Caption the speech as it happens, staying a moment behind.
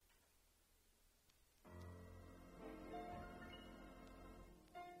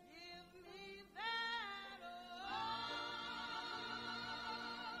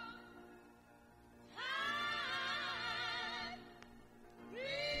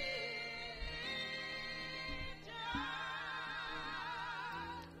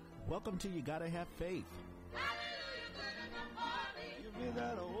Welcome to You Gotta Have Faith.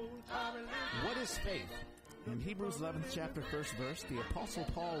 What is faith? In Hebrews 11th chapter, 1st verse, the Apostle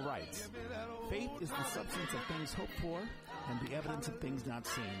Paul writes, faith is the substance of things hoped for and the evidence of things not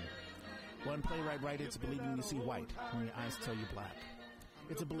seen. One playwright writes, it's believing you see white when your eyes tell you black.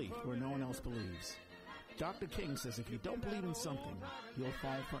 It's a belief where no one else believes. Dr. King says if you don't believe in something, you'll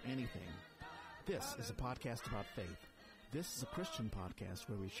fall for anything. This is a podcast about faith. This is a Christian podcast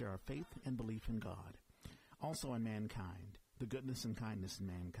where we share our faith and belief in God. Also in mankind, the goodness and kindness in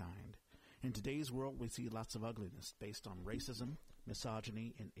mankind. In today's world, we see lots of ugliness based on racism,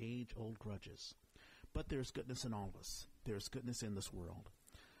 misogyny, and age-old grudges. But there's goodness in all of us. There's goodness in this world.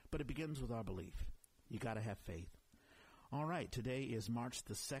 But it begins with our belief. You got to have faith. All right, today is March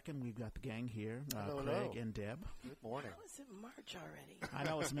the 2nd. We've got the gang here, Craig and Deb. Good morning. How is it March already? I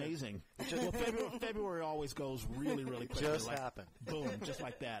know, it's amazing. Well, February always goes really, really quickly. Just happened. Boom, just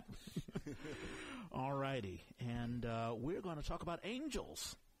like that. All righty, and we're going to talk about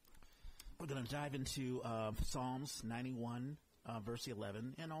angels. We're going to dive into Psalms 91, verse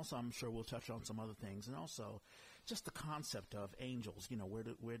 11, and also I'm sure we'll touch on some other things, and also just the concept of angels. You know, where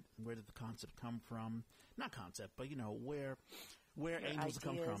did the concept come from? Not concept, but, you know, where angels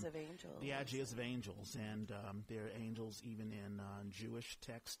come from. Ideas of angels. The ideas of angels, and there are angels even in Jewish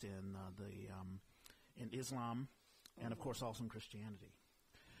text, in Islam, and, of course, also in Christianity.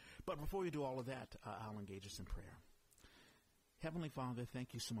 But before we do all of that, I'll engage us in prayer. Heavenly Father,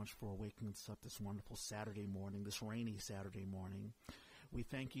 thank you so much for waking us up this wonderful Saturday morning, this rainy Saturday morning. We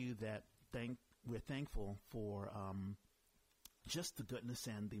thank you that we're thankful for just the goodness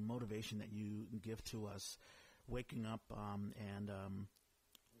and the motivation that you give to us, waking up and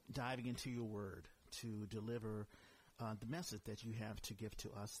diving into your word to deliver the message that you have to give to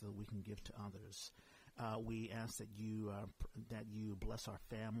us so that we can give to others. We ask that you bless our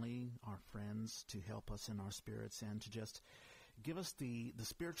family, our friends, to help us in our spirits and to just give us the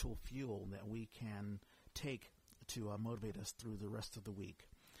spiritual fuel that we can take to motivate us through the rest of the week.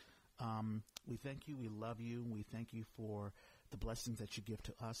 We thank you. We love you. We thank you for the blessings that you give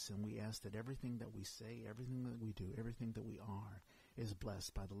to us, and we ask that everything that we say, everything that we do, everything that we are is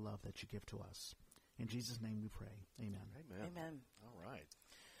blessed by the love that you give to us. In Jesus' name we pray. Amen. Amen. Amen. All right.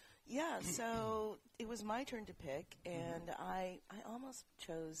 Yeah, so it was my turn to pick, and I almost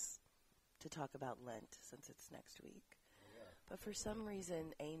chose to talk about Lent since it's next week. But for some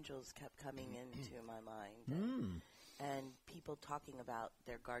reason, angels kept coming into my mind. And people talking about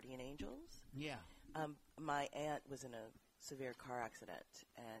their guardian angels. Yeah. My aunt was in a severe car accident,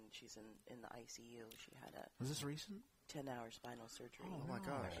 and she's in the ICU. She had a Was this recent? 10-hour spinal surgery. Oh, my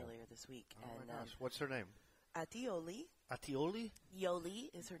gosh. Earlier this week. Oh, my gosh. What's her name? Atioli. Atioli? Yoli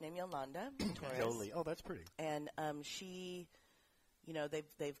is her name, Yolanda Torres. Yoli. Oh, that's pretty. And she, you know,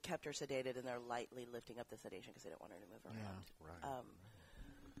 they've kept her sedated, and they're lightly lifting up the sedation because they don't want her to move around.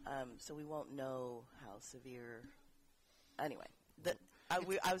 Yeah, right. So we won't know how severe. Anyway, I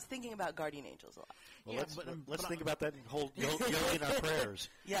was thinking about guardian angels a lot. Well, let's think about that and hold Yoli in our prayers.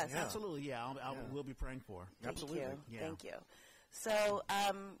 Yes, yeah. Absolutely. Yeah, we'll be praying for. Absolutely. Thank you. So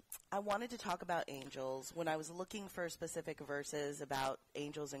I wanted to talk about angels. When I was looking for specific verses about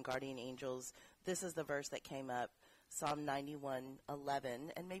angels and guardian angels, this is the verse that came up, Psalm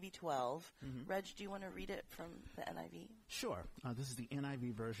 91:11 and maybe 12. Reg, do you want to read it from the NIV? Sure. This is the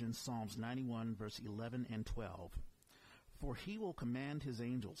NIV version, Psalms 91, verse 11 and 12. For he will command his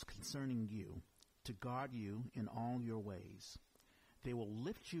angels concerning you to guard you in all your ways. They will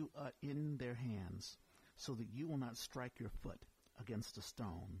lift you in their hands so that you will not strike your foot against a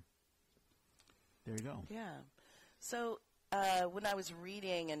stone. There you go. Yeah. So when I was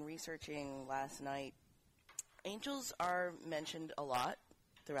reading and researching last night, angels are mentioned a lot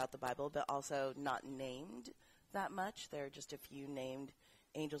throughout the Bible, but also not named that much. There are just a few named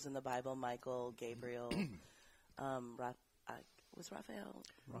angels in the Bible: Michael, Gabriel. Was Raphael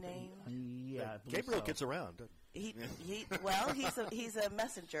named? Yeah, Gabriel so. gets around. He's a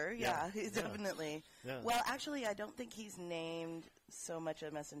messenger. Yeah, he's definitely. Yeah. Well, actually, I don't think he's named so much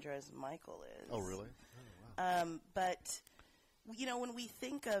a messenger as Michael is. Oh, really? Oh, wow. But you know, when we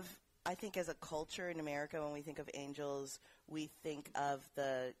think of, I think as a culture in America, when we think of angels, we think of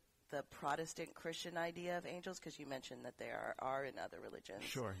the Protestant Christian idea of angels, because you mentioned that there are in other religions.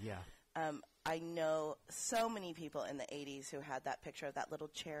 Sure. Yeah. I know so many people in the 80s who had that picture of that little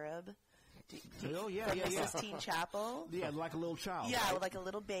cherub. From the Sistine Chapel. Yeah, like a little child. Yeah, right? like a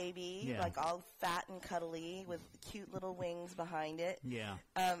little baby, like all fat and cuddly with cute little wings behind it. Yeah.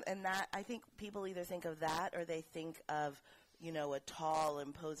 And that, I think people either think of that or they think of, you know, a tall,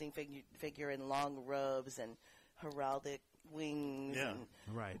 imposing figure in long robes and heraldic wings. Yeah.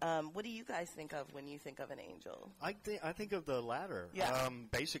 Right. What do you guys think of when you think of an angel? I think of the latter. Yeah.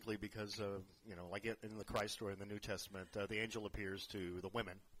 Basically because like in the Christ story in the New Testament, the angel appears to the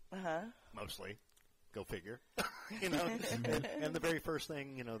women, mostly. Go figure. And the very first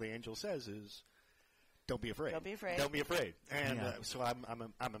thing the angel says is, "Don't be afraid. Don't be afraid. Don't be afraid." And so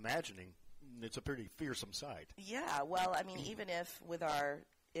I'm imagining it's a pretty fearsome sight. Yeah. Well, I mean, even if with our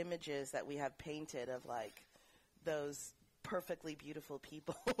images that we have painted of like those perfectly beautiful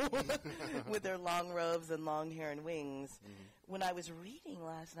people with their long robes and long hair and wings. When I was reading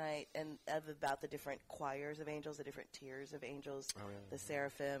last night and about the different choirs of angels, the different tiers of angels, the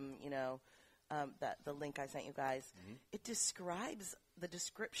seraphim, that the link I sent you guys, it describes the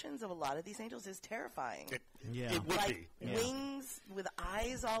descriptions of a lot of these angels is terrifying. It would like be. wings with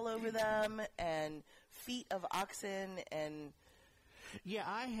eyes all over them and feet of oxen and. Yeah,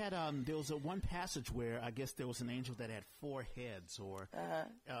 I had there was one passage where I guess there was an angel that had 4 heads,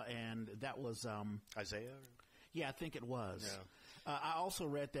 and that was Isaiah. Yeah, I think it was. Yeah. I also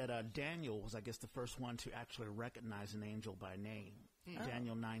read that Daniel was, I guess, the first one to actually recognize an angel by name.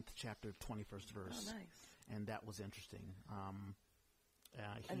 Daniel 9th chapter, 21st verse. Oh, nice. And that was interesting.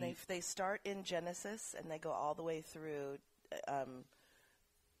 And they start in Genesis and they go all the way through,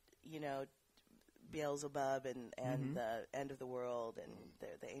 Beelzebub and the end of the world, and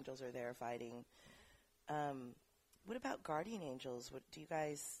the angels are there fighting. What about guardian angels? Do you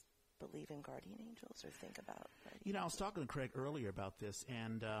guys believe in guardian angels or think about? I was talking to Craig earlier about this,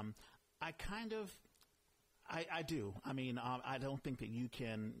 and I kind of. I do. I mean, I don't think that you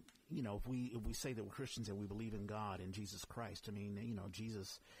can, if we say that we're Christians and we believe in God and Jesus Christ, I mean,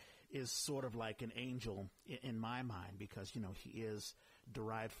 Jesus is sort of like an angel in my mind because, he is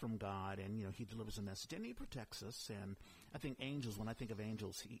derived from God and, he delivers a message and he protects us. And I think angels, when I think of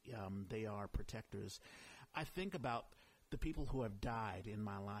angels, they are protectors. I think about the people who have died in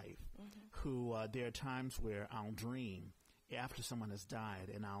my life, who there are times where I'll dream after someone has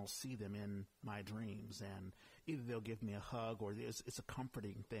died, and I'll see them in my dreams, and either they'll give me a hug or it's a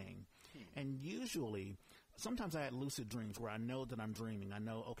comforting thing. And usually, sometimes I had lucid dreams where I know that I'm dreaming. I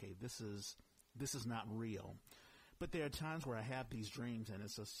know, okay, this is not real. But there are times where I have these dreams, and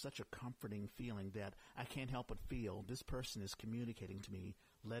it's such a comforting feeling that I can't help but feel this person is communicating to me,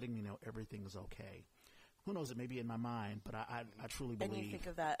 letting me know everything is okay. Who knows, it may be in my mind, but I truly believe. And you think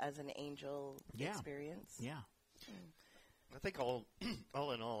of that as an angel experience? Yeah. I think all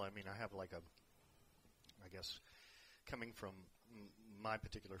in all, I mean, I have I guess, coming from my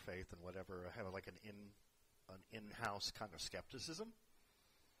particular faith and whatever, I have like an in-house kind of skepticism.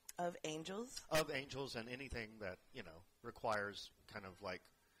 Of angels? Of angels and anything that, requires kind of like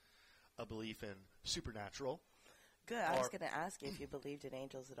a belief in supernatural. Good. I was going to ask you if you believed in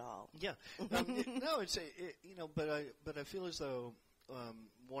angels at all. Yeah. No, but I feel as though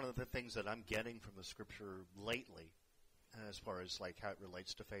one of the things that I'm getting from the scripture lately, as far as like how it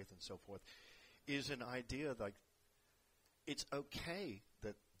relates to faith and so forth, is an idea like it's okay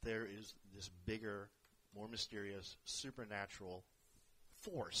that there is this bigger, more mysterious, supernatural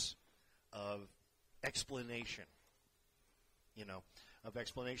force of explanation, of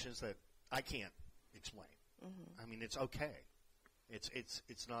explanations that I can't explain. I mean, it's okay.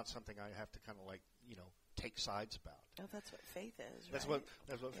 It's not something I have to kind of like, take sides about. Oh, that's what faith is, right?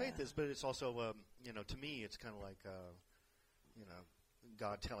 That's what faith is, but it's also, to me, it's kind of like,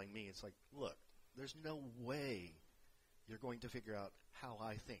 God telling me, it's like, look, there's no way you're going to figure out how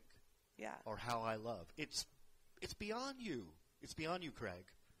I think, or how I love. It's beyond you. It's beyond you, Craig.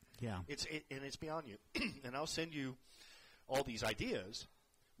 Yeah. And it's beyond you. And I'll send you all these ideas,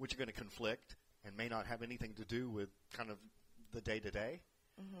 which are going to conflict and may not have anything to do with kind of the day to day.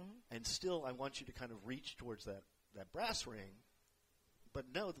 And still, I want you to kind of reach towards that brass ring, but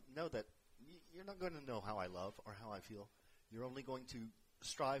know that you're not going to know how I love or how I feel. You're only going to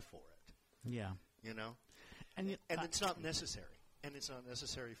strive for it. Yeah. And it's not necessary. And it's not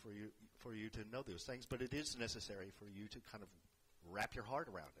necessary for you to know those things, but it is necessary for you to kind of wrap your heart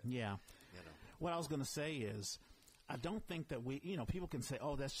around it. Yeah. What I was going to say is, I don't think that we, people can say,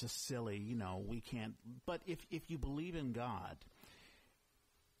 oh, that's just silly, we can't. But if you believe in God,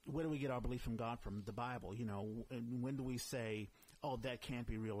 where do we get our belief from God from? The Bible, and when do we say, oh, that can't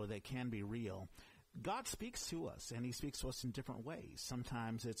be real or that can be real? God speaks to us, and he speaks to us in different ways.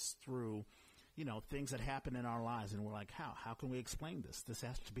 Sometimes it's through, things that happen in our lives, and we're like, how can we explain this? This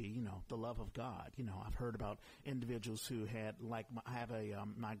has to be, the love of God. I've heard about individuals who had, like, I have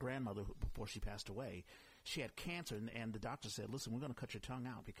my grandmother, before she passed away, she had cancer, and the doctor said, listen, we're going to cut your tongue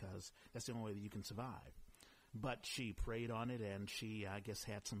out because that's the only way that you can survive. But she prayed on it, and she, I guess,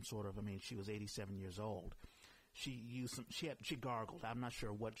 had some sort of, she was 87 years old. she gargled. I'm not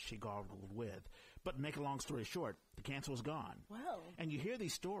sure what she gargled with, but make a long story short, the cancer was gone. Wow. And you hear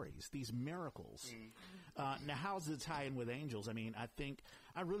these stories, these miracles. Now, how does it tie in with angels? I mean,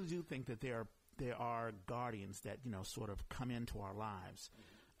 I really do think that there are guardians that, sort of come into our lives.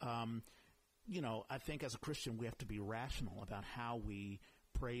 I think as a Christian, we have to be rational about how we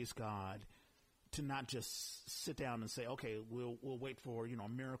praise God, to not just sit down and say, okay, we'll wait for, a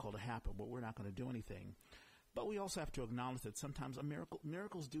miracle to happen, but we're not going to do anything. But we also have to acknowledge that sometimes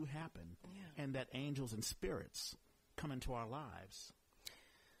miracles do happen, and that angels and spirits come into our lives.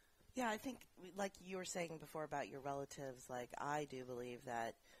 Yeah, I think, like you were saying before about your relatives, like I do believe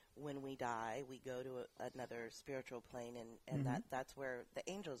that when we die, we go to another spiritual plane, and that's where the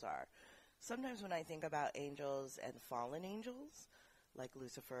angels are. Sometimes when I think about angels and fallen angels, like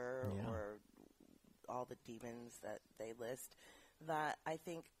Lucifer or all the demons that they list, that I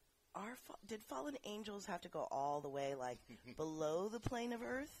think, did fallen angels have to go all the way, like, below the plane of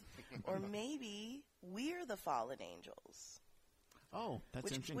Earth? Or maybe we're the fallen angels. Oh, that's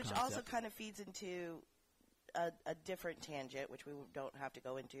interesting Which concept. also kind of feeds into a different tangent, which we don't have to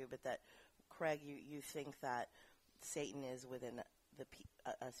go into, but that, Craig, you think that Satan is within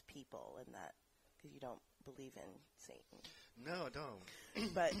us people, and that, because you don't believe in Satan. No, I don't.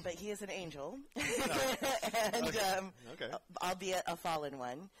 But he is an angel, and Okay. albeit a fallen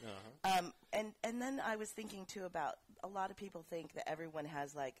one. Uh-huh. And then I was thinking too about, a lot of people think that everyone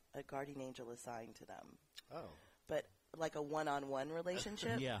has like a guardian angel assigned to them. Oh. But like a one-on-one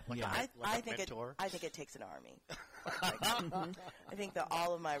relationship. I think mentor? I think it takes an army. I think that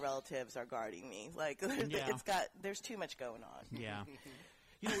all of my relatives are guarding me. Like there's too much going on. Yeah.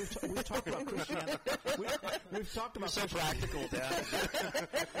 We've talked about Christianity. We've talked about so practical, Dad.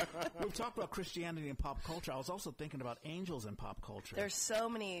 We've talked about Christianity and pop culture. I was also thinking about angels in pop culture. There's so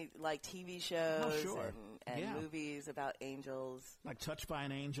many like TV shows and Yeah. movies about angels. Like Touched by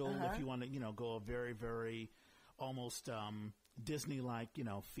an Angel, if you want to, go a very, very almost Disney-like,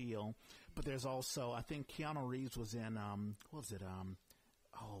 feel. But there's also, I think Keanu Reeves was in,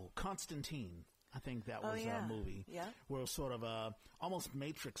 Constantine. I think that was a movie where it was sort of almost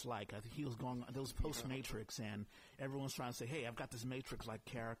Matrix-like. I think he was going, those post-Matrix, and everyone's trying to say, hey, I've got this Matrix-like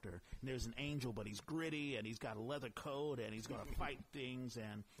character. And there's an angel, but he's gritty, and he's got a leather coat, and he's going to fight things,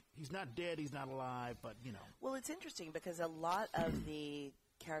 and he's not dead, he's not alive, but, Well, it's interesting because a lot of the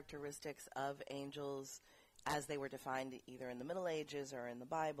characteristics of angels, as they were defined either in the Middle Ages or in the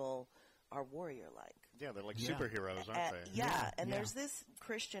Bible, are warrior-like. Yeah, they're like superheroes, aren't they? And there's this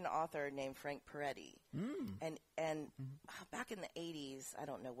Christian author named Frank Peretti, and back in the 80s, I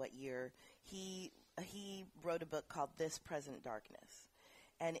don't know what year, he wrote a book called This Present Darkness,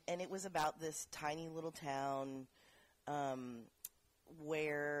 and it was about this tiny little town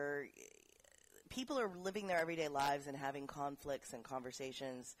where people are living their everyday lives and having conflicts and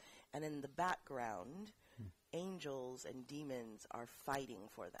conversations, and in the background, angels and demons are fighting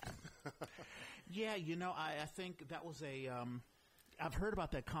for them. Yeah, I think that was I've heard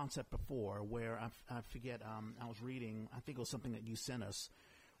about that concept before where I forget, I was reading, I think it was something that you sent us,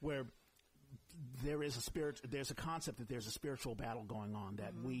 where there's a concept that there's a spiritual battle going on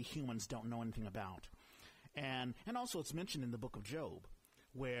that we humans don't know anything about. And also it's mentioned in the book of Job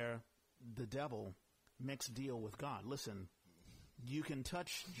where the devil makes a deal with God. Listen, you can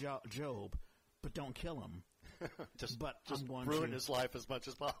touch Job, but don't kill him. just I'm going ruin to his life as much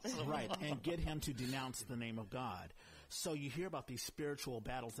as possible. Right, and get him to denounce the name of God. So you hear about these spiritual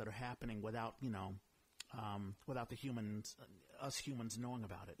battles that are happening without the humans, us humans knowing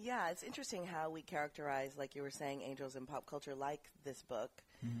about it. Yeah, it's interesting how we characterize, like you were saying, angels in pop culture, like this book.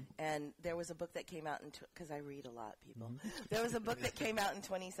 And there was a book that came out because I read a lot, people. There was a book that came out in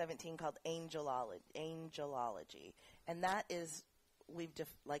 2017 called Angelology, and that is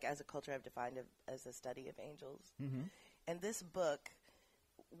as a culture, I've defined it as a study of angels. And this book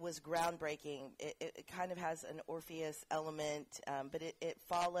was groundbreaking. It kind of has an Orpheus element, but it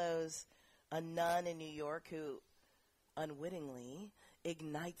follows a nun in New York who unwittingly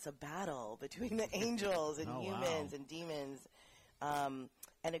ignites a battle between the angels and humans and demons, and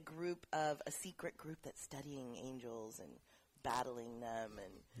a secret group that's studying angels and battling them,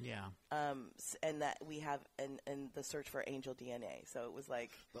 and that we have in the search for angel DNA. So it was like,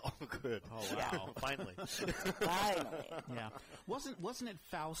 oh, good, oh wow, finally. Yeah, wasn't it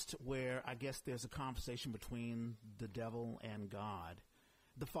Faust where I guess there's a conversation between the devil and God,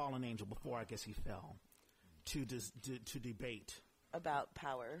 the fallen angel, before I guess he fell, to debate about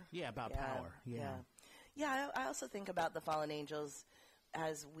power. Yeah, about power. Yeah. I also think about the fallen angels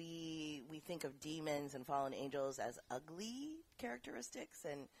as we think of demons and fallen angels as ugly characteristics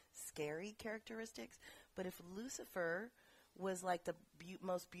and scary characteristics, But if Lucifer was like the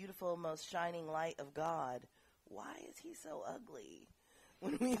most beautiful, most shining light of God, why is he so ugly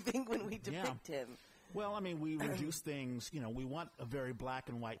when we depict him? Well, I mean, we reduce things. We want a very black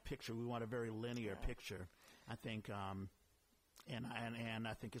and white picture. We want a very linear picture. I think, and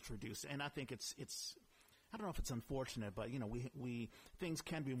I think it's reduced. And I think it's. I don't know if it's unfortunate, but we things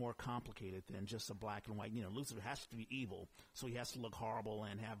can be more complicated than just a black and white. Lucifer has to be evil, so he has to look horrible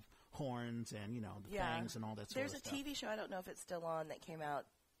and have horns and the fangs and all that sort of stuff. There's a TV show, I don't know if it's still on, that came out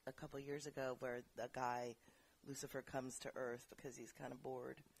a couple years ago where the guy Lucifer comes to Earth because he's kind of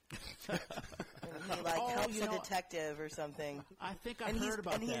bored. And he helps a detective or something. I think I heard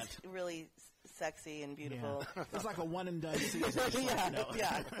about that. And he's really sexy and beautiful. Yeah. It's like a one and done season.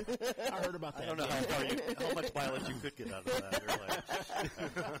 Yeah. I heard about that. I don't know how much mileage you could get out of that. Really.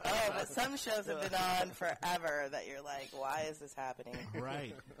 But some shows have been on forever that you're like, why is this happening?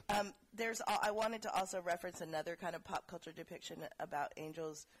 Right. I wanted to also reference another kind of pop culture depiction about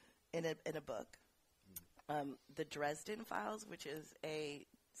angels in a book. The Dresden Files, which is a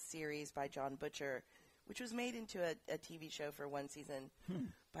series by John Butcher, which was made into a TV show for one season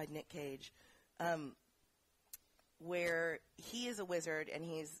by Nick Cage, where he is a wizard and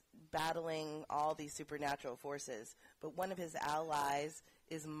he's battling all these supernatural forces. But one of his allies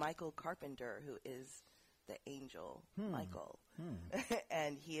is Michael Carpenter, who is the angel Michael.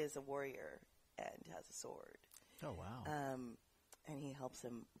 And he is a warrior and has a sword. Oh, wow. And he helps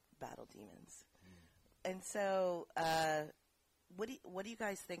him battle demons. And so, what do you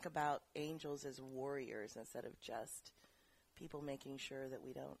guys think about angels as warriors instead of just people making sure that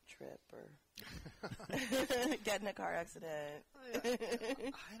we don't trip or get in a car accident?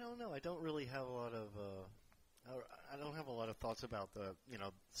 I don't know. I don't really have a lot of. I don't have a lot of thoughts about the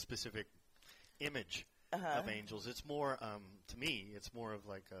specific image of angels. It's more to me. It's more of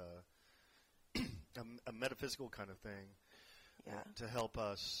like a metaphysical kind of thing to help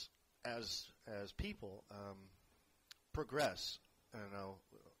us as people progress.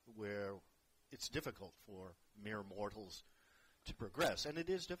 Where it's difficult for mere mortals to progress, and it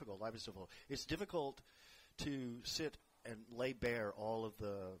is difficult. Life is difficult. It's difficult to sit and lay bare all of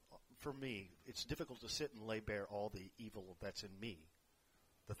the. For me, it's difficult to sit and lay bare all the evil that's in me,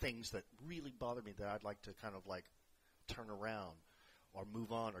 the things that really bother me that I'd like to kind of like turn around, or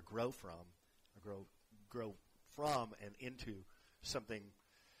move on, or grow from, or grow from and into something,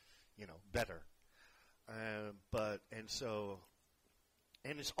 better.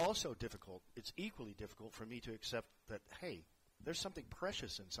 And it's also difficult. It's equally difficult for me to accept that, hey, there's something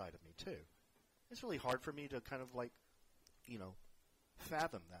precious inside of me too. It's really hard for me to kind of like,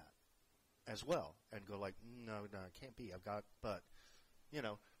 fathom that as well and go like, no, it can't be. But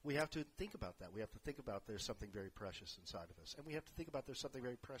we have to think about that. We have to think about there's something very precious inside of us, and we have to think about there's something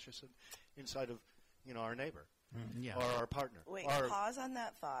very precious inside of, our neighbor. Or our partner. Wait, pause on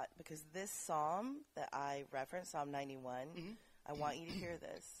that thought, because this psalm that I referenced, Psalm 91, I want you to hear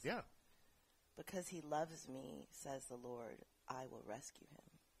this. Yeah. Because he loves me, says the Lord, I will rescue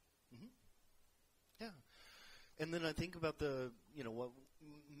him. Yeah. And then I think about the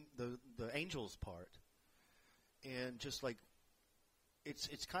angels part, and just like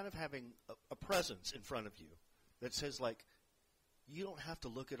it's kind of having a presence in front of you that says like, you don't have to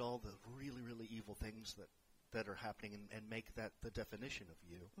look at all the really, really evil things that are happening and make that the definition of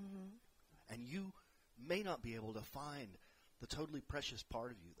you. And you may not be able to find the totally precious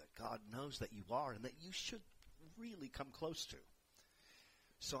part of you that God knows that you are and that you should really come close to.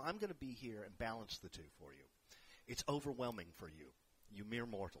 So I'm going to be here and balance the two for you. It's overwhelming for you, you mere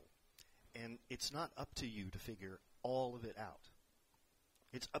mortal. And it's not up to you to figure all of it out.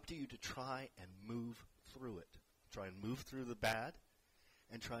 It's up to you to try and move through it. Try and move through the bad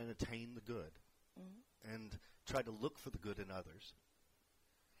and try and attain the good. And try to look for the good in others.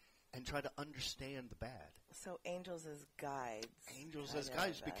 And try to understand the bad. So angels as guides. Angels as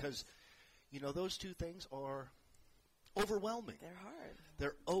guides, because, those two things are overwhelming. They're hard.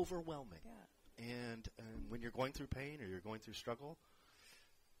 They're overwhelming. Yeah. And when you're going through pain, or you're going through struggle,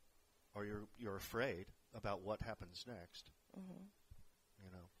 or you're afraid about what happens next,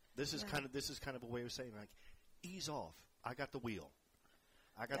 this is kind of a way of saying like, ease off. I got the wheel.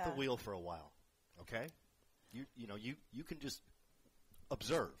 I got the wheel for a while. Okay? You can just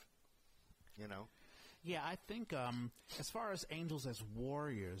observe. Yeah, I think as far as angels as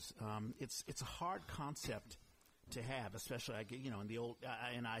warriors, it's a hard concept to have, especially in the old,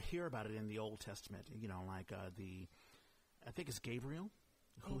 and I hear about it in the Old Testament. Like I think it's Gabriel.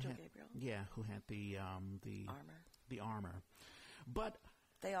 Angel Gabriel. Yeah, who had the armor. The armor, but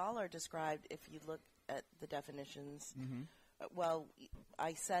they all are described if you look at the definitions Well,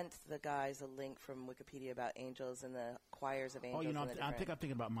 I sent the guys a link from Wikipedia about angels and the choirs of angels. I think I'm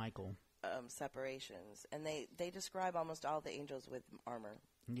thinking about Michael. Separations, and they describe almost all the angels with armor.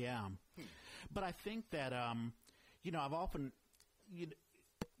 Yeah, but I think that I've often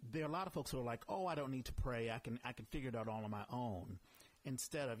there are a lot of folks who are like, oh, I don't need to pray. I can figure it out all on my own.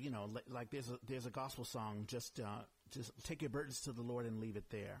 Instead of like there's a gospel song, just take your burdens to the Lord and leave it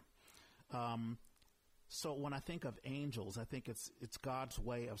there. So when I think of angels, I think it's God's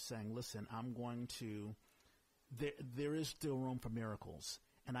way of saying, listen, I'm going to. There is still room for miracles,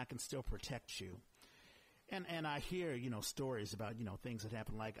 and I can still protect you. And I hear, stories about, things that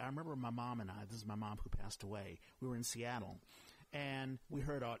happen. Like, I remember my mom and I, this is my mom who passed away. We were in Seattle, and we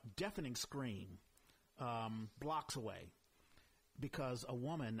heard a deafening scream blocks away because a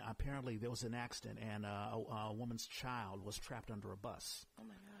woman, apparently there was an accident, and a woman's child was trapped under a bus. Oh,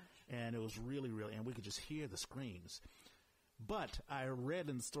 my gosh. And it was really, really, and we could just hear the screams. But I read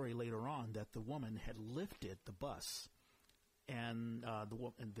in the story later on that the woman had lifted the bus, and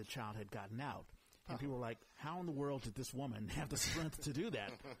the child had gotten out. And people were like, how in the world did this woman have the strength to do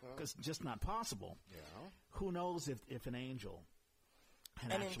that? Because it's just not possible. Yeah. Who knows if an angel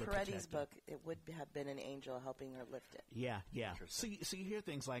had and actually in Peretti's protected. book, it would have been an angel helping her lift it. Yeah. So you hear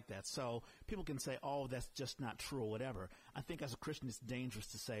things like that. So people can say, oh, that's just not true or whatever. I think as a Christian, it's dangerous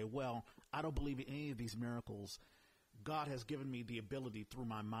to say, well, I don't believe in any of these miracles. God has given me the ability through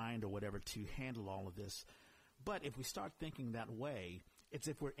my mind or whatever to handle all of this. But if we start thinking that way, it's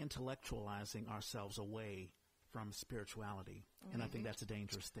if we're intellectualizing ourselves away from spirituality. Mm-hmm. And I think that's a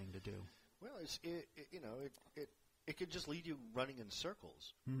dangerous thing to do. Well, it could just lead you running in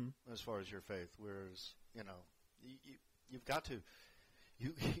circles as far as your faith. Whereas, you've got to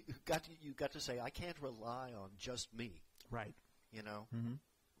say, I can't rely on just me. Right. Mm-hmm.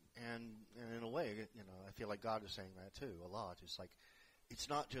 And in a way, I feel like God is saying that too a lot. It's like, it's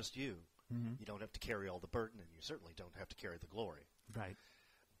not just you. Mm-hmm. You don't have to carry all the burden, and you certainly don't have to carry the glory. Right.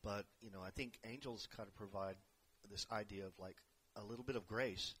 But, I think angels kind of provide this idea of like a little bit of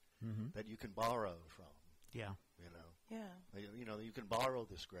grace that you can borrow from. Yeah. Yeah. You can borrow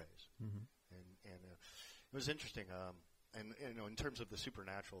this grace. Mm-hmm. And it was interesting. And in terms of the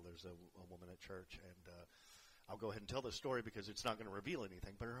supernatural, there's a woman at church, and I'll go ahead and tell this story because it's not going to reveal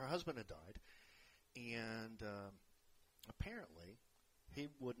anything, but her husband had died, and apparently he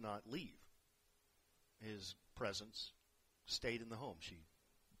would not leave. His presence stayed in the home. She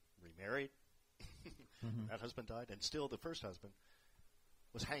remarried. That husband died, and still the first husband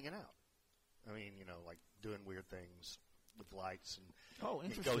was hanging out. I mean, like doing weird things with lights and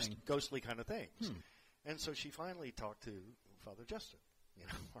ghostly kind of things. And so she finally talked to Father Justin,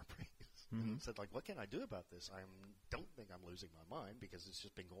 our priest, and said, like, what can I do about this? I don't think I'm losing my mind because it's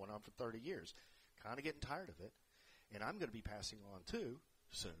just been going on for 30 years. Kind of getting tired of it. And I'm going to be passing on too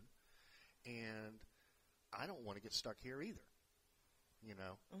soon. And I don't want to get stuck here either.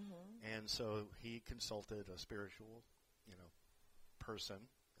 And so he consulted a spiritual,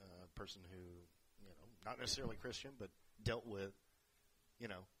 person who, not necessarily Christian, but dealt with,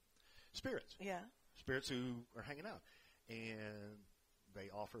 spirits. Yeah. Spirits who are hanging out. And they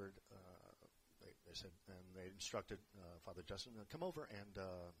offered, they said, and they instructed Father Justin to come over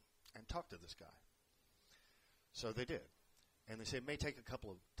and talk to this guy. So they did. And they said it may take a couple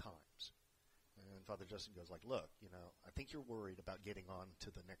of times. And Father Justin goes like, look, I think you're worried about getting on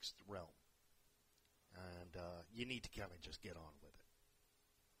to the next realm. And you need to kind of just get on with it.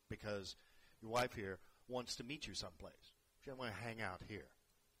 Because your wife here wants to meet you someplace. She doesn't want to hang out here.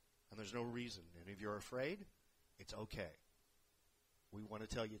 And there's no reason. And if you're afraid, it's okay. We want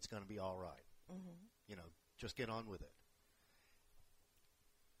to tell you it's going to be all right. Just get on with it.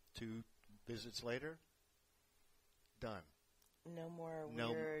 2 visits later, done. No more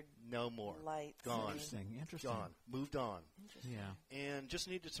weird no more lights. Gone. Interesting. Gone. Moved on. Yeah. And just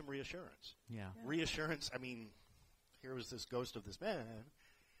needed some reassurance. Yeah. Reassurance, I mean, here was this ghost of this man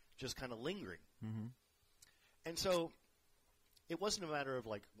just kind of lingering. And so it wasn't a matter of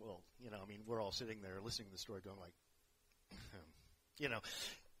like, well, we're all sitting there listening to the story going like,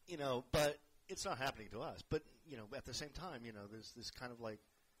 but it's not happening to us. But, at the same time, there's this kind of like,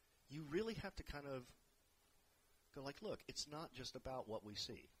 you really have to kind of go like, look, it's not just about what we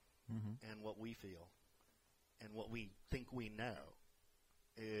see and what we feel and what we think we know.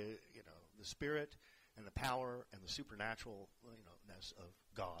 The spirit and the power and the supernatural, ness of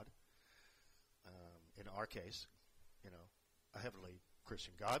God. In our case, a heavenly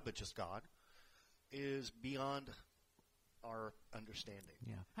Christian God, but just God, is beyond our understanding.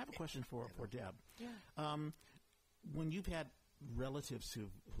 Yeah. I have a question for Deb. Yeah. When you've had relatives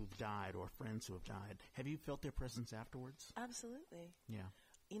who've died or friends who have died, have you felt their presence afterwards? Absolutely. Yeah.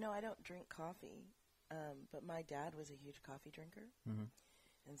 You know, I don't drink coffee, but my dad was a huge coffee drinker. Mm-hmm.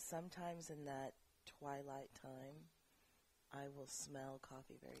 And sometimes in that twilight time, I will smell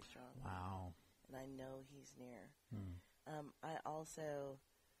coffee very strongly. Wow. And I know he's near. Mm. I also,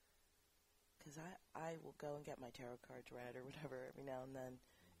 because I will go and get my tarot cards read or whatever every now and then,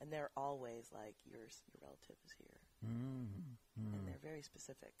 and they're always like, your relative is here. Mm-hmm. And they're very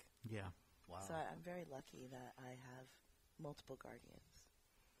specific. Yeah. Wow. So I'm very lucky that I have multiple guardians.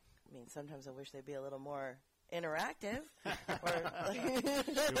 I mean, sometimes I wish they'd be a little more interactive.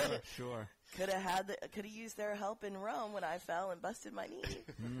 Sure. Could have used their help in Rome when I fell and busted my knee.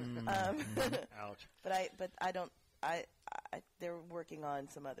 Ouch. But I don't. They're working on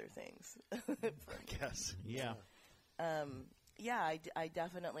some other things. I guess. Yeah. Yeah. I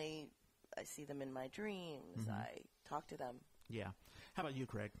definitely. I see them in my dreams. Mm-hmm. I talk to them. Yeah. How about you,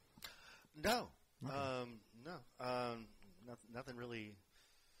 Craig? No. Okay. No. Nothing really.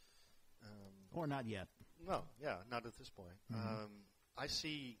 Or not yet. No. Yeah. Not at this point. Mm-hmm. I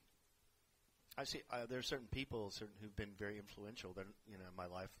see. There are certain people, who've been very influential, that in my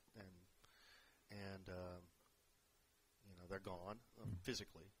life, and they're gone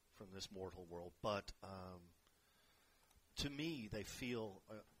physically from this mortal world. But to me, they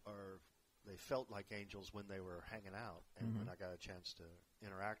they felt like angels when they were hanging out, and when I got a chance to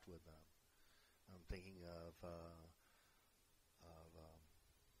interact with them. I'm thinking of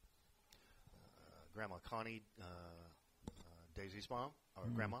Grandma Connie, Daisy's mom, or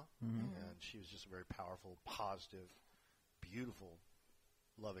grandma, and she was just a very powerful, positive, beautiful,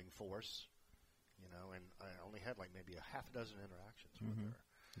 loving force, and I only had like maybe a half a dozen interactions with her.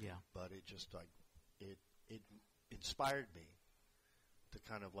 Yeah. But it just it inspired me to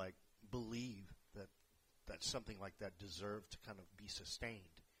kind of like believe that something like that deserved to kind of be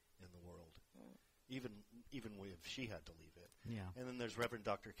sustained in the world, even if she had to leave it. Yeah. And then there's Reverend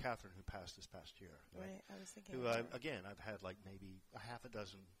Dr. Catherine, who passed this past year. Right. I was thinking. Who I've had like maybe a half a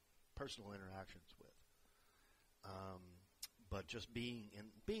dozen personal interactions with. But just being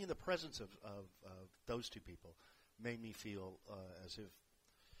in the presence of those two people made me feel as if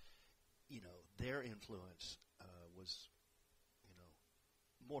their influence was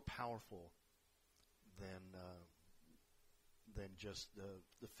more powerful than just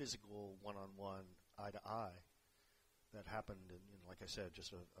the physical one-on-one, eye-to-eye that happened, like I said,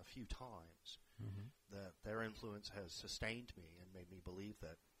 just a few times. That their influence has sustained me and made me believe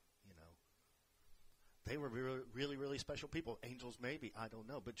that they were really, really, really special people. Angels, maybe, I don't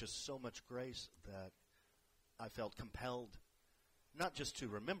know, but just so much grace that I felt compelled, not just to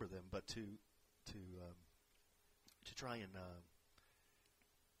remember them, but to try and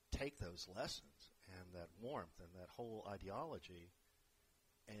take those lessons and that warmth and that whole ideology,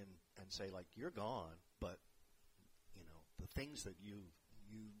 and say, like, you're gone, but the things that you've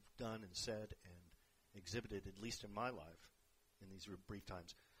done and said and exhibited, at least in my life, in these brief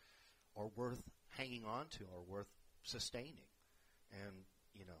times, are worth hanging on to, are worth sustaining. And,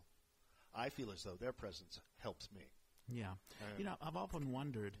 I feel as though their presence helps me. Yeah. I've often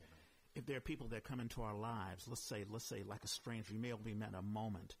wondered if there are people that come into our lives, let's say like a stranger, you may only met a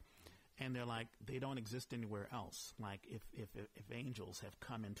moment, and they're like, they don't exist anywhere else. Like if angels have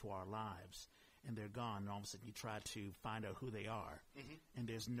come into our lives and they're gone, and all of a sudden you try to find out who they are, and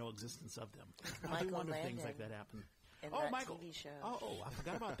there's no existence of them. I do wonder if things like that happen. Michael. TV show. Oh, I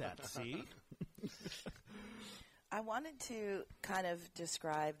forgot about that. See? I wanted to kind of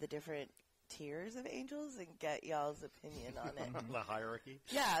describe the different tiers of angels and get y'all's opinion on it. The hierarchy?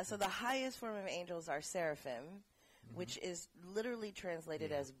 Yeah, so the highest form of angels are seraphim, which is literally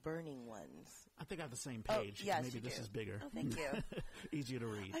translated as burning ones. I think I have the same page. Yes, Maybe this is bigger. Oh, thank you. Easier to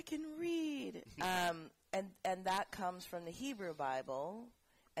read. I can read. And that comes from the Hebrew Bible,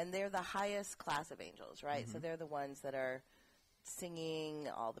 and they're the highest class of angels, right? So they're the ones that are singing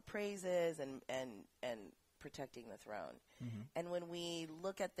all the praises and protecting the throne. And when we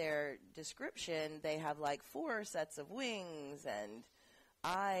look at their description, they have like 4 sets of wings and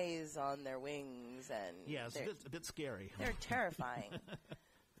eyes on their wings, and yeah, it's a bit scary. They're terrifying.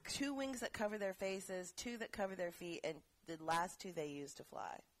 2 wings that cover their faces, 2 that cover their feet, and the last 2 they use to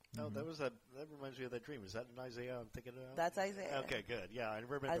fly. Oh, that reminds me of that dream. Is that in Isaiah I'm thinking of? That's Isaiah. Okay, good. Yeah, I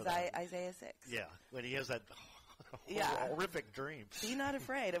remember that. Isaiah 6. Yeah, when he has that horrific dream. Be not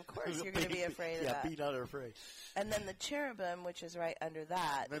afraid. Of course you're going to be afraid of that. Yeah, be not afraid. And then the cherubim, which is right under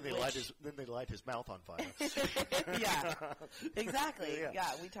that. And then they light his mouth on fire. Yeah, exactly. Yeah,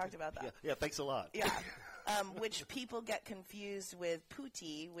 we talked about that. Yeah, thanks a lot. Yeah. which people get confused with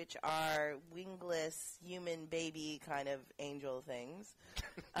putti, which are wingless human baby kind of angel things.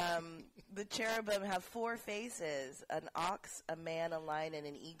 The cherubim have 4 faces: an ox, a man, a lion, and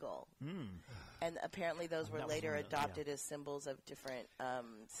an eagle. And apparently those were later adopted as symbols of different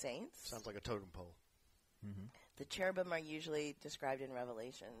saints. Sounds like a totem pole. The cherubim are usually described in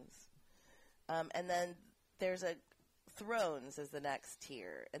Revelations. And then there's thrones is the next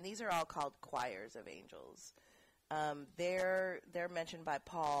tier. And these are all called choirs of angels. They're mentioned by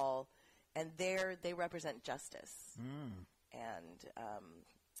Paul, and they represent justice.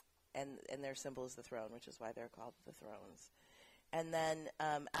 And their symbol is the throne, which is why they're called the thrones. And then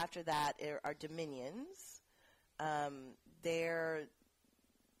after that are dominions.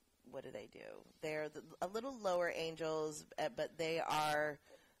 What do? They're a little lower angels, but they're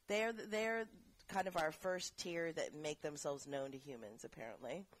kind of our first tier that make themselves known to humans,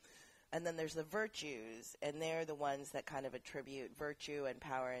 apparently. And then there's the virtues, and they're the ones that kind of attribute virtue and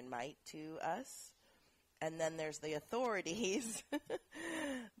power and might to us. And then there's the authorities.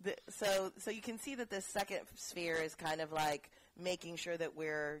 So you can see that this second sphere is kind of like making sure that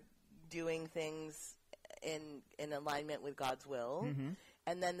we're doing things in alignment with God's will.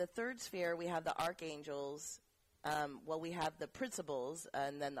 And then the third sphere, we have the archangels. We have the principles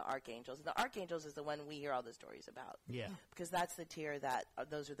and then the archangels. And the archangels is the one we hear all the stories about. Yeah. Because that's the tier that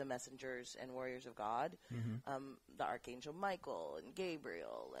those are the messengers and warriors of God. The archangel Michael and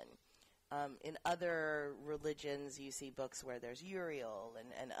Gabriel. And in other religions, you see books where there's Uriel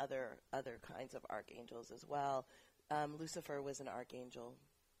and other kinds of archangels as well. Lucifer was an archangel.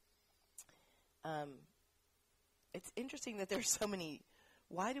 It's interesting that there's so many.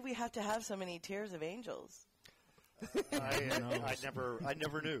 Why do we have to have so many tiers of angels? I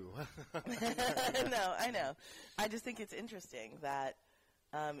never knew. No, I know. I just think it's interesting that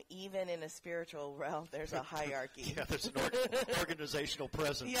even in a spiritual realm, there's a hierarchy. Yeah, there's an organizational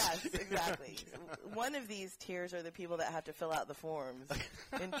presence. Yes, exactly. One of these tiers are the people that have to fill out the forms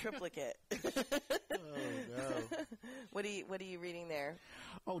in triplicate. Oh, no. What are you reading there?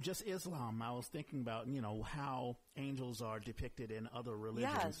 Oh, just Islam. I was thinking about, how angels are depicted in other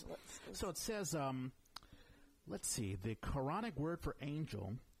religions. Yeah. So it says, let's see, the Quranic word for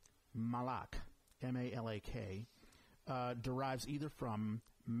angel, malak, M-A-L-A-K, derives either from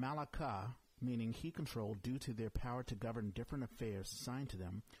malaka, meaning he controlled due to their power to govern different affairs assigned to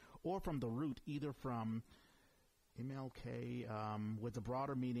them, or from the root either from MLK with the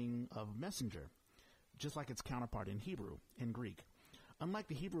broader meaning of messenger, just like its counterpart in Hebrew and Greek. Unlike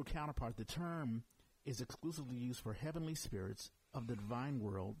the Hebrew counterpart, the term is exclusively used for heavenly spirits of the divine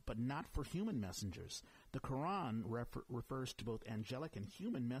world, but not for human messengers. The Quran refers to both angelic and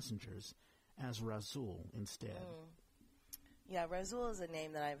human messengers as Rasul instead. Yeah, Rasul is a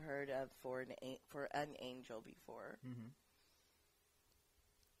name that I've heard of for an angel before.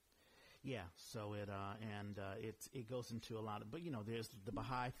 Yeah, so it goes into a lot of, but there's the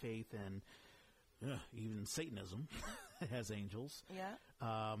Baha'i faith and even Satanism has angels. Yeah.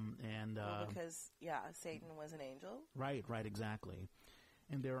 Because Satan was an angel. Right, exactly.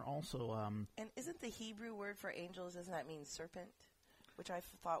 And there are also and isn't the Hebrew word for angels, doesn't that mean serpent? Which I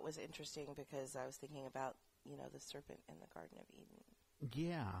thought was interesting because I was thinking about the serpent in the Garden of Eden.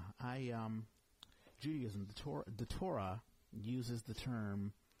 Yeah, Judaism, the Torah uses the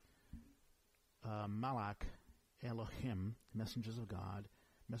term Malak, Elohim, messengers of God,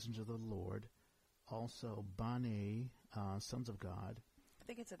 messengers of the Lord, also Bane, sons of God. I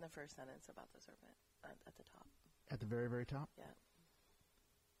think it's in the first sentence about the serpent at the top. At the very, very top? Yeah.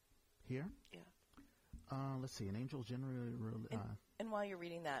 Here? Yeah. Let's see, an angel generally... And while you're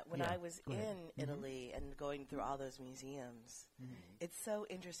reading that, when I was in Italy and going through all those museums, it's so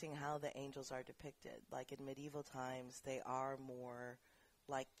interesting how the angels are depicted. Like in medieval times, they are more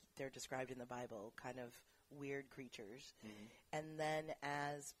like they're described in the Bible, kind of weird creatures. And then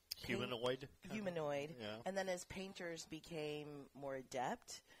as... Humanoid? Yeah. And then as painters became more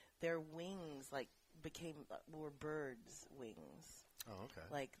adept, their wings were birds' wings. Oh, okay.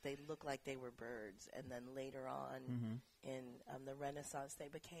 Like they look like they were birds, and then later on in the Renaissance, they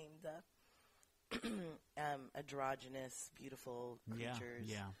became the androgynous, beautiful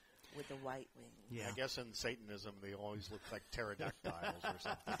creatures with the white wings. Yeah. I guess in Satanism, they always look like pterodactyls or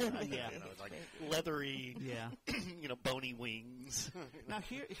something. Like leathery, bony wings. Now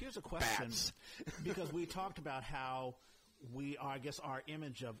here's a question, Bats. Because we talked about how our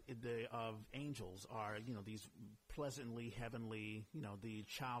image of angels are, these pleasantly heavenly, the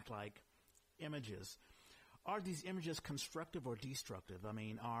childlike images. Are these images constructive or destructive? I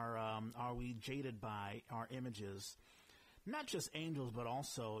mean, are we jaded by our images, not just angels, but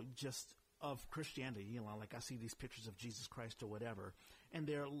also just of Christianity, like I see these pictures of Jesus Christ or whatever, and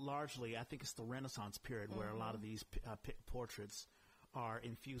they're largely, I think it's the Renaissance period where a lot of these portraits are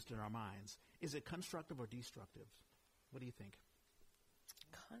infused in our minds. Is it constructive or destructive? What do you think?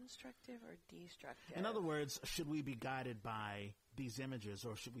 Constructive or destructive? In other words, should we be guided by these images,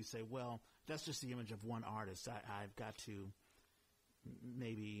 or should we say, well, that's just the image of one artist. I've got to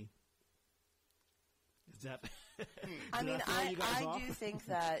maybe... Is that... I mean, I do think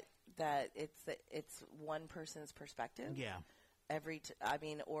that it's one person's perspective. Yeah.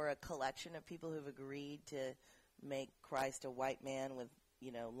 Or a collection of people who've agreed to make Christ a white man with,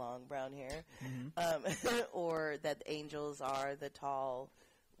 long brown hair, or that angels are the tall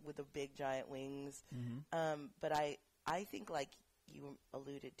with the big giant wings. But I think, like you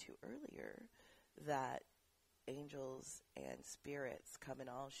alluded to earlier, that angels and spirits come in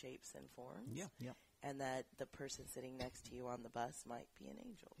all shapes and forms. Yeah. And that the person sitting next to you on the bus might be an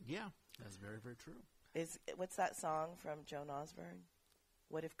angel. Yeah, that's very, very true. What's that song from Joan Osborne?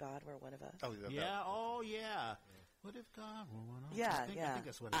 What if God were one of us? Oh, yeah. Oh, yeah. What if God were one of us? Yeah, I think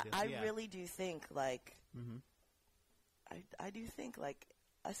that's what it is. I really do think, like, I do think, like,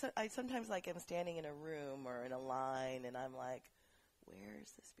 I sometimes, like, am standing in a room or in a line, and I'm like,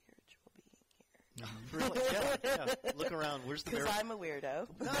 where's the spiritual being here? Really? Yeah. Look around. Where's the miracle? Because I'm a weirdo.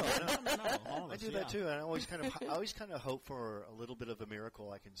 No. I do that too, and I always kind of hope for a little bit of a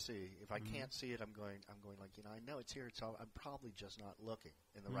miracle I can see. If I can't see it, I'm going like, I know it's here. So I'm probably just not looking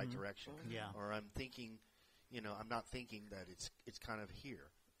in the right direction. Yeah. Or I'm thinking, I'm not thinking that it's kind of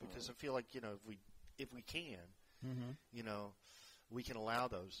here, because I feel like if we can, we can allow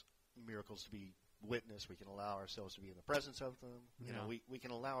those miracles to be witnessed. We can allow ourselves to be in the presence of them. We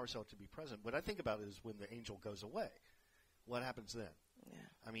can allow ourselves to be present. What I think about is when the angel goes away, what happens then? Yeah.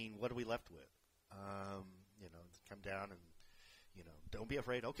 I mean, what are we left with? Come down and, don't be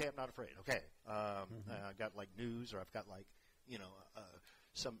afraid. Okay, I'm not afraid. Okay. I've got like news, or I've got like,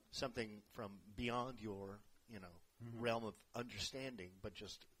 something from beyond your, realm of understanding, but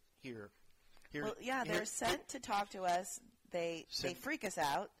just here. Well, yeah, they're sent to talk to us. They freak us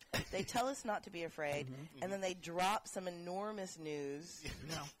out. They tell us not to be afraid, and then they drop some enormous news,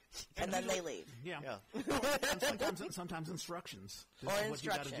 and then they leave. Yeah. Sometimes instructions. Or what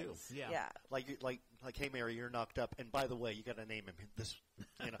instructions. You got to do. Yeah. Like, hey, Mary, you're knocked up, and by the way, you got to name him this.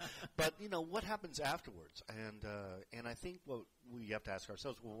 But what happens afterwards? And I think what we have to ask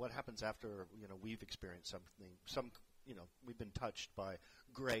ourselves: well, what happens after we've experienced something? We've been touched by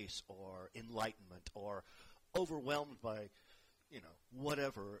grace or enlightenment or overwhelmed by,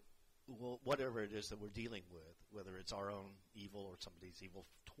 whatever it is that we're dealing with, whether it's our own evil or somebody's evil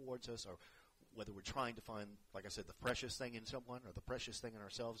towards us, or whether we're trying to find, like I said, the precious thing in someone or the precious thing in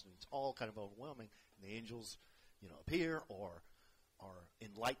ourselves, and it's all kind of overwhelming, and the angels, appear, or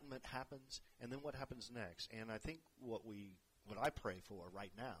enlightenment happens, and then what happens next? And I think what I pray for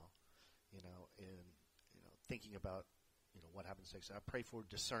right now, in thinking about, what happens next, I pray for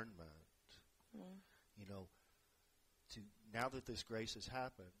discernment, to now that this grace has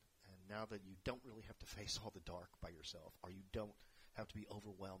happened, and now that you don't really have to face all the dark by yourself, or you don't have to be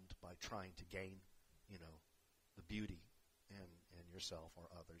overwhelmed by trying to gain, the beauty in yourself or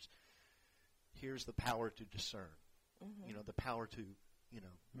others. Here's the power to discern, the power to,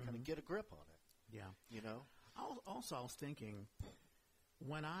 kind of get a grip on it. Yeah. Also, I was thinking,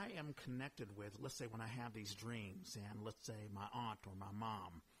 when I am connected with, let's say when I have these dreams, and let's say my aunt or my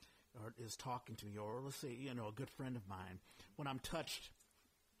mom is talking to me, or let's say, a good friend of mine, when I'm touched,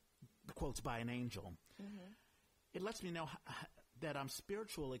 the quotes, by an angel, it lets me know that I'm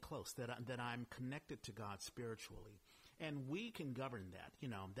spiritually close, that I'm connected to God spiritually. And we can govern that.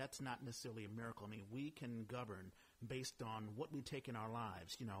 That's not necessarily a miracle. I mean, we can govern based on what we take in our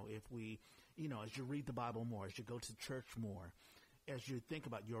lives. If we, as you read the Bible more, as you go to church more, as you think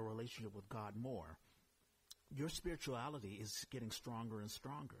about your relationship with God more, your spirituality is getting stronger and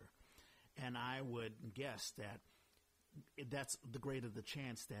stronger. And I would guess that that's the greater the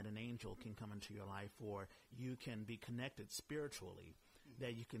chance that an angel can come into your life, or you can be connected spiritually,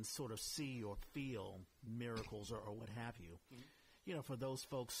 that you can sort of see or feel miracles or what have you. For those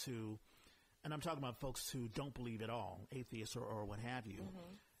folks who, and I'm talking about folks who don't believe at all, atheists or what have you,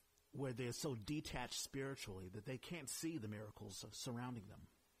 where they're so detached spiritually that they can't see the miracles surrounding them.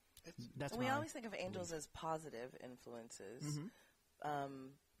 We always think of angels as positive influences.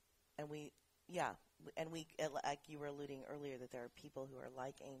 And we, like you were alluding earlier, that there are people who are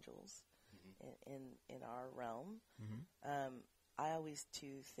like angels in our realm. I always,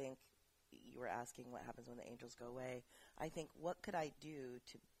 too, think, you were asking what happens when the angels go away. I think, what could I do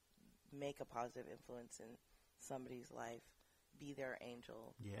to make a positive influence in somebody's life, be their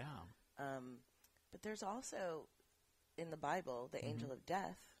angel? Yeah. But there's also, in the Bible, the angel of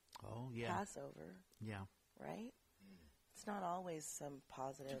death. Oh, yeah. Passover. Yeah. Right? It's not always some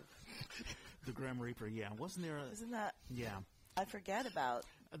positive. The Grim Reaper, yeah. Wasn't there a... Isn't that... Yeah. I forget about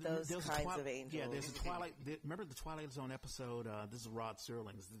those kinds of angels. Yeah, there's a Twilight... remember the Twilight Zone episode? This is Rod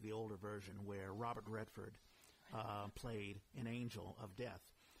Serling. This is the older version where Robert Redford played an angel of death.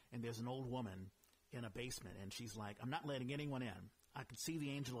 And there's an old woman in a basement, and she's like, I'm not letting anyone in. I can see the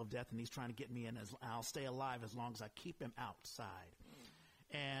angel of death, and he's trying to get me in. I'll stay alive as long as I keep him outside.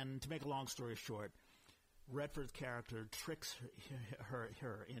 And to make a long story short, Redford's character tricks her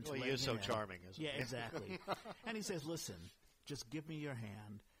into letting him in. He is so charming, isn't he? Yeah, exactly. And he says, listen, just give me your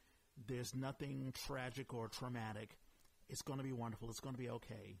hand. There's nothing tragic or traumatic. It's going to be wonderful. It's going to be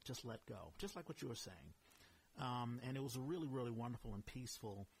okay. Just let go. Just like what you were saying. And it was a really, really wonderful and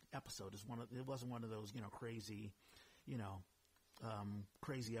peaceful episode. It wasn't one of those, crazy,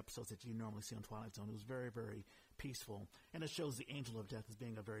 crazy episodes that you normally see on Twilight Zone. It was very, very peaceful. And it shows the angel of death as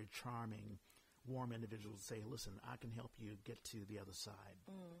being a very charming, warm individual to say, listen, I can help you get to the other side.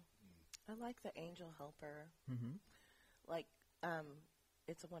 I like the angel helper. Mm-hmm. Like,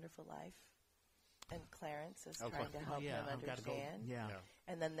 It's a Wonderful Life. And Clarence is trying to help him understand. Yeah.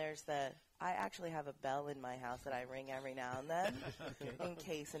 And then there's I actually have a bell in my house that I ring every now and then in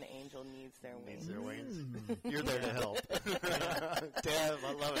case an angel needs their wings. You're there to help. Deb,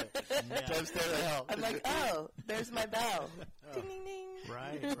 I love it. Yeah. Deb's there to help. I'm like, there's my bell. Ding, ding, ding.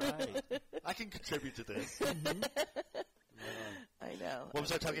 Right. I can contribute to this. I know. What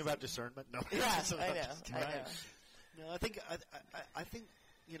was I talking about? Discernment? No. Yeah, I know. No, I think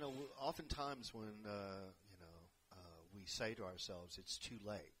oftentimes when we say to ourselves, "It's too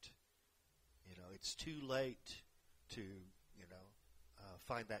late." It's too late to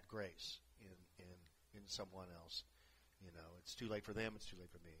find that grace in someone else. It's too late for them. It's too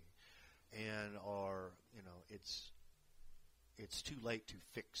late for me, or it's too late to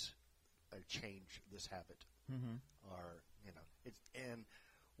fix or change this habit. Mm-hmm. Or and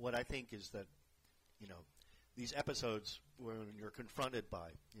what I think is that these episodes when you're confronted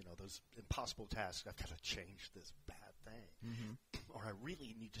by those impossible tasks, I've got to change this bad thing, or I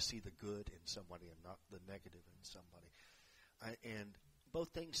really need to see the good in somebody and not the negative in somebody, and both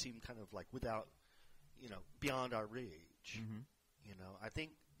things seem kind of like without beyond our reach. I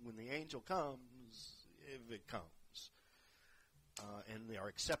think when the angel comes, if it comes, and our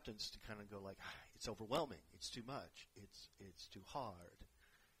acceptance to kind of go like, it's overwhelming, it's too much, it's too hard.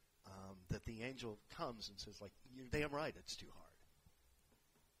 That the angel comes and says, like, you're damn right, it's too hard.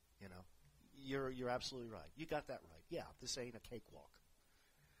 You're absolutely right. You got that right. Yeah, this ain't a cakewalk.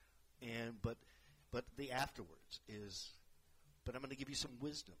 But the afterwards is, but I'm going to give you some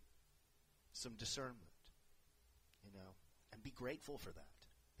wisdom, some discernment, and be grateful for that,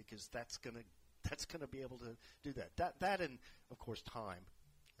 because that's gonna be able to do that. That and of course time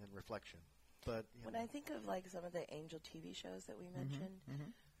and reflection. But when I think of like some of the angel TV shows that we mentioned,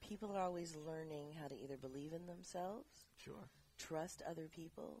 people are always learning how to either believe in themselves, trust other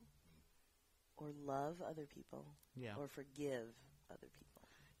people, or love other people, or forgive other people.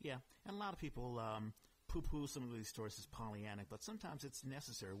 Yeah, and a lot of people poo-poo some of these stories as Pollyannic, but sometimes it's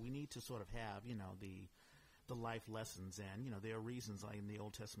necessary. We need to sort of have, the life lessons, and, there are reasons like in the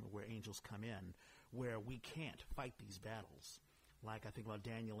Old Testament where angels come in where we can't fight these battles. Like I think about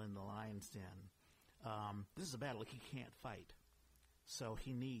Daniel in the lion's den. This is a battle he can't fight. So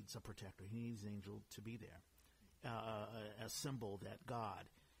he needs a protector. He needs an angel to be there, a symbol that God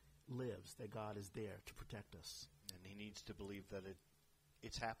lives, that God is there to protect us. And he needs to believe that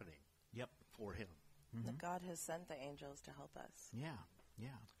it's happening for him. That God has sent the angels to help us. Yeah.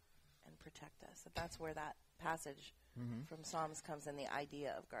 And protect us. That's where that passage from Psalms comes in, the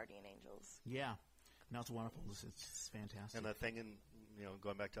idea of guardian angels. Yeah. No, it's wonderful. It's fantastic. And that thing in,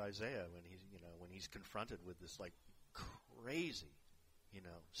 going back to Isaiah, when he's confronted with this like crazy,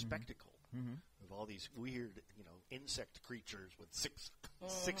 spectacle of all these weird, insect creatures with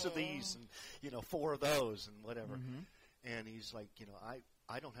six of these and 4 of those and whatever, and he's like,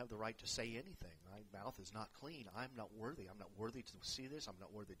 I don't have the right to say anything. My mouth is not clean. I'm not worthy. I'm not worthy to see this. I'm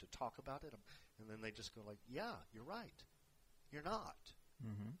not worthy to talk about it. And then they just go like, yeah, you're right. You're not.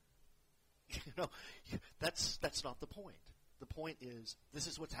 That's not the point. The point is, this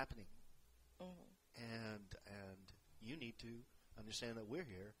is what's happening. And you need to understand that we're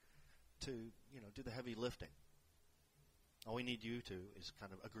here to, do the heavy lifting. All we need you to is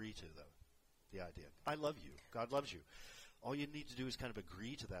kind of agree to the idea. I love you. God loves you. All you need to do is kind of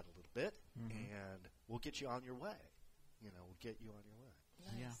agree to that a little bit, and we'll get you on your way. We'll get you on your way.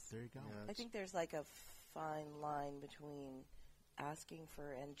 Nice. Yeah, there you go. I think there's like a fine line between asking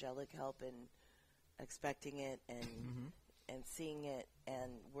for angelic help and expecting it and seeing it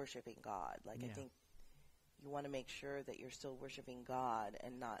and worshiping God. Like, I think you want to make sure that you're still worshiping God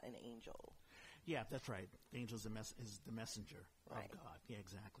and not an angel. Yeah, that's right. The angel is the messenger of God. Yeah,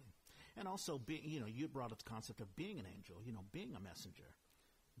 exactly. And also, you brought up the concept of being an angel, being a messenger,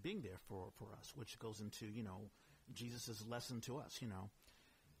 being there for us, which goes into, Jesus' lesson to us,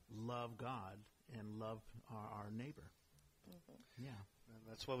 love God and love our neighbor. Mm-hmm. Yeah. And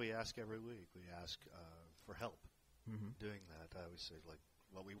that's what we ask every week. We ask for help doing that. I always say, like,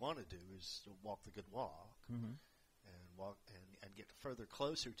 what we want to do is to walk the good walk and walk and get further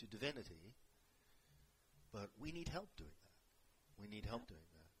closer to divinity, but we need help doing that. We need help doing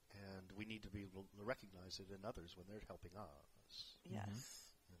that. And we need to be able to recognize it in others when they're helping us. Yes.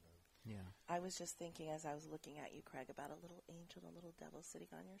 Yeah. I was just thinking as I was looking at you, Craig, about a little angel, a little devil sitting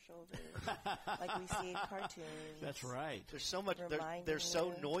on your shoulder, like we see in cartoons. That's right. There's so much. They're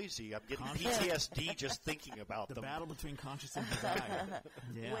so noisy. I'm getting PTSD just thinking about the them. battle between conscience and desire.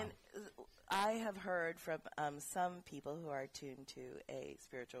 Yeah. When I have heard from some people who are tuned to a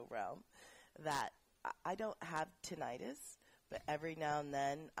spiritual realm that I don't have tinnitus, but every now and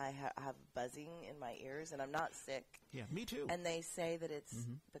then I have buzzing in my ears, and I'm not sick. Yeah, me too. And they say that it's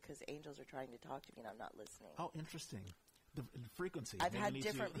because angels are trying to talk to me and I'm not listening. Oh, interesting. The frequency. I've had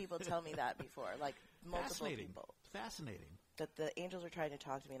different people tell me that before, like multiple people. Fascinating. That the angels are trying to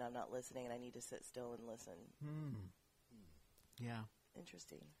talk to me and I'm not listening, and I need to sit still and listen. Yeah.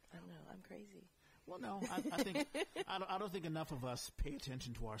 Interesting. I don't know. I'm crazy. Well, no, I think I don't think enough of us pay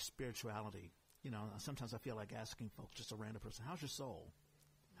attention to our spirituality. Sometimes I feel like asking folks, just a random person, how's your soul?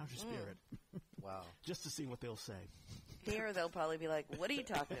 How's your spirit? Wow. Just to see what they'll say. Here, they'll probably be like, what are you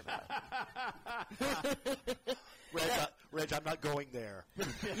talking about? Reg, I'm not going there. Yeah.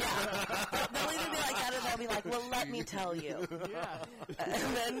 They'll either be like that or they'll be like, well, let me tell you. Yeah.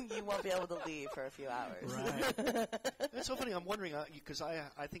 And then you won't be able to leave for a few hours. Right. It's so funny. I'm wondering, because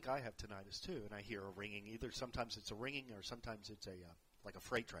I think I have tinnitus too, and I hear a ringing. Either sometimes it's a ringing or sometimes it's like a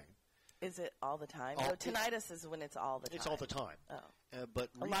freight train. Is it all the time? No, tinnitus is when it's all the time. It's all the time. Oh. But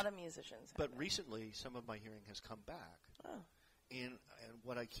a lot of musicians have But that. recently, some of my hearing has come back. Oh. And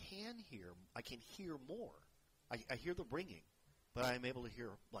what I can hear more. I hear the ringing, but I'm able to hear,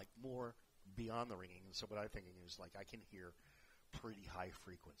 like, more beyond the ringing. And so what I'm thinking is, like, I can hear pretty high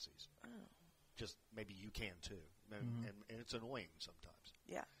frequencies. Oh. Just maybe you can, too. And it's annoying sometimes.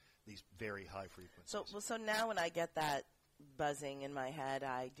 Yeah. These very high frequencies. So now when I get that buzzing in my head,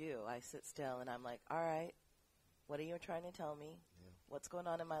 I sit still and I'm like, all right, what are you trying to tell me? Yeah. What's going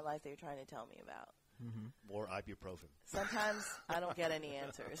on in my life that you're trying to tell me about? More ibuprofen. Sometimes I don't get any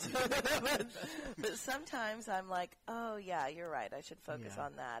answers. but sometimes I'm like, oh, yeah, you're right. I should focus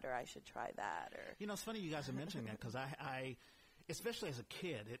on that, or I should try that. Or It's funny you guys are mentioning that, because I, especially as a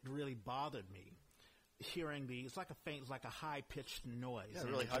kid, it really bothered me hearing it's like a high-pitched noise. Yeah,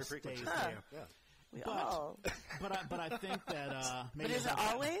 really high frequency. Yeah. Yeah. But I think that maybe. But is it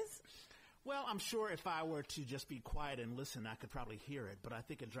always? Well, I'm sure if I were to just be quiet and listen, I could probably hear it. But I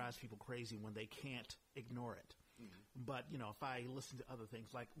think it drives people crazy when they can't ignore it. But if I listen to other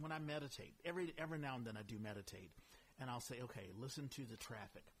things, like when I meditate, every now and then I do meditate, and I'll say, okay, listen to the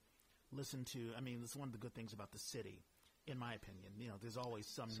traffic, listen to. I mean, it's one of the good things about the city, in my opinion. There's always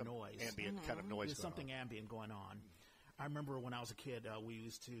some noise, ambient kind of noise. There's something ambient going on. I remember when I was a kid, we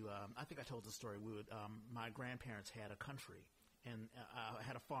used to. I think I told the story. My grandparents had a country, and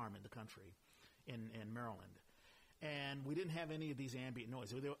had a farm in the country, in Maryland, and we didn't have any of these ambient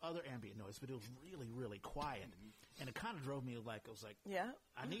noise. There were other ambient noise, but it was really, really quiet, and it kind of drove me like, yeah,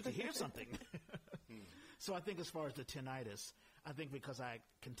 I need to hear something. So I think as far as the tinnitus, I think because I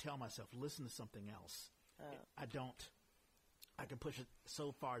can tell myself, listen to something else. I can push it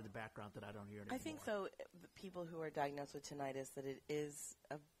so far in the background that I don't hear it anymore. I think so. The people who are diagnosed with tinnitus, that it is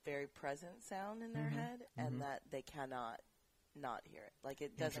a very present sound in their head, and that they cannot not hear it. Like,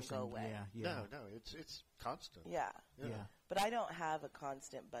 it doesn't go away. Yeah. No, it's constant. Yeah. But I don't have a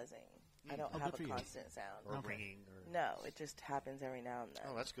constant buzzing. I don't have good a for you. constant sound. Or ringing. Or No, it just happens every now and then.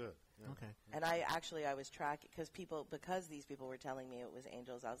 Oh, that's good. Yeah. Okay. And I was tracking, because these people were telling me it was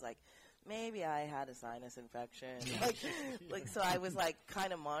angels, I was like, maybe I had a sinus infection. like, so I was like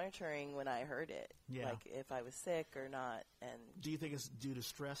kind of monitoring when I heard it, like if I was sick or not. And do you think it's due to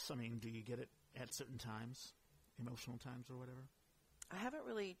stress? I mean, do you get it at certain times, emotional times or whatever? I haven't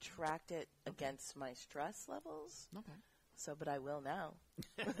really tracked it against my stress levels. Okay. So, but I will now.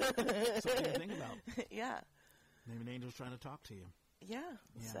 Something to think about. Yeah. Maybe an angel's trying to talk to you. Yeah.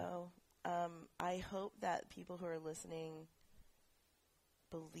 So, I hope that people who are listening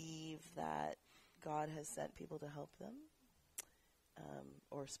believe that God has sent people to help them,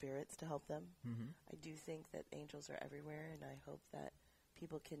 or spirits to help them. Mm-hmm. I do think that angels are everywhere, and I hope that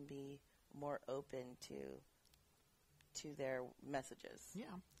people can be more open to their messages. Yeah,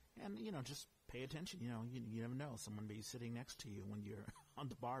 and just pay attention. You never know. Someone may be sitting next to you when you're on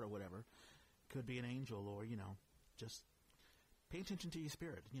the bar or whatever. Could be an angel, or just pay attention to your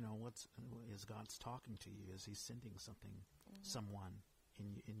spirit. Is God's talking to you? Is He sending something, someone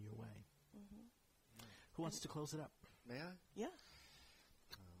in your way? Mm-hmm. Who wants to close it up? May I? Yeah.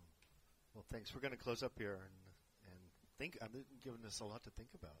 Well, thanks. We're going to close up here and think. I'm giving us a lot to think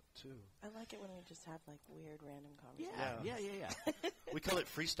about too. I like it when we just have like weird, random conversations. Yeah. We call it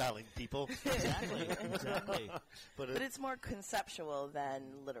freestyling, people. Exactly. But it's more conceptual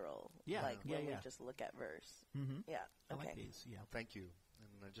than literal. Yeah. Like when we yeah. just look at verse. Mm-hmm. Yeah. I Okay. like these. Yeah. Thank you.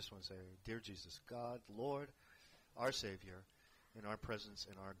 And I just want to say, dear Jesus, God, Lord, our Savior, in our presence,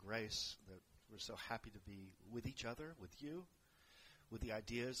 in our grace, that we're so happy to be with each other, with you, with the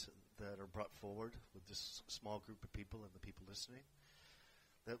ideas that are brought forward with this small group of people and the people listening,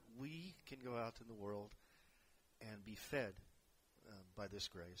 that we can go out in the world and be fed by this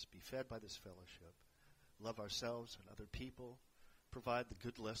grace, be fed by this fellowship, love ourselves and other people, provide the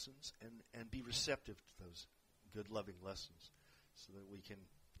good lessons, and be receptive to those good, loving lessons so that we can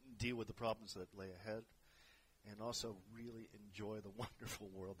deal with the problems that lay ahead and also really enjoy the wonderful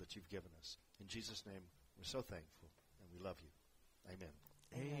world that you've given us. In Jesus' name, we're so thankful, and we love you. Amen.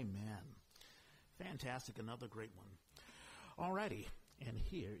 Amen. Fantastic. Another great one. All righty. And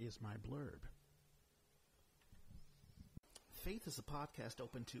here is my blurb. Faith is a podcast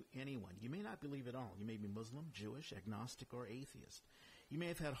open to anyone. You may not believe at all. You may be Muslim, Jewish, agnostic, or atheist. You may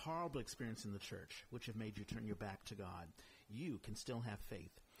have had horrible experience in the church, which have made you turn your back to God. You can still have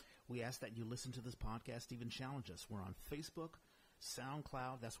faith. We ask that you listen to this podcast, even challenge us. We're on Facebook,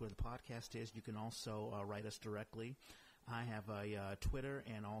 SoundCloud. That's where the podcast is. You can also write us directly. I have a Twitter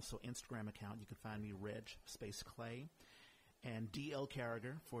and also Instagram account. You can find me Reg_Clay and DL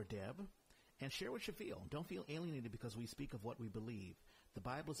Carragher for Deb. And share what you feel. Don't feel alienated because we speak of what we believe. The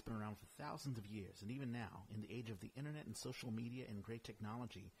Bible has been around for thousands of years, and even now, in the age of the internet and social media and great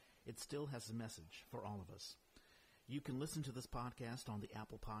technology, it still has a message for all of us. You can listen to this podcast on the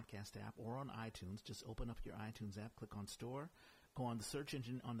Apple Podcast app or on iTunes. Just open up your iTunes app, click on Store, go on the search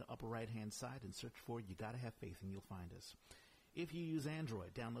engine on the upper right-hand side and search for You Gotta Have Faith, and you'll find us. If you use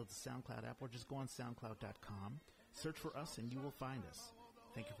Android, download the SoundCloud app or just go on SoundCloud.com, search for us, and you will find us.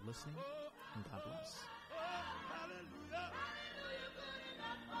 Thank you for listening, and God bless.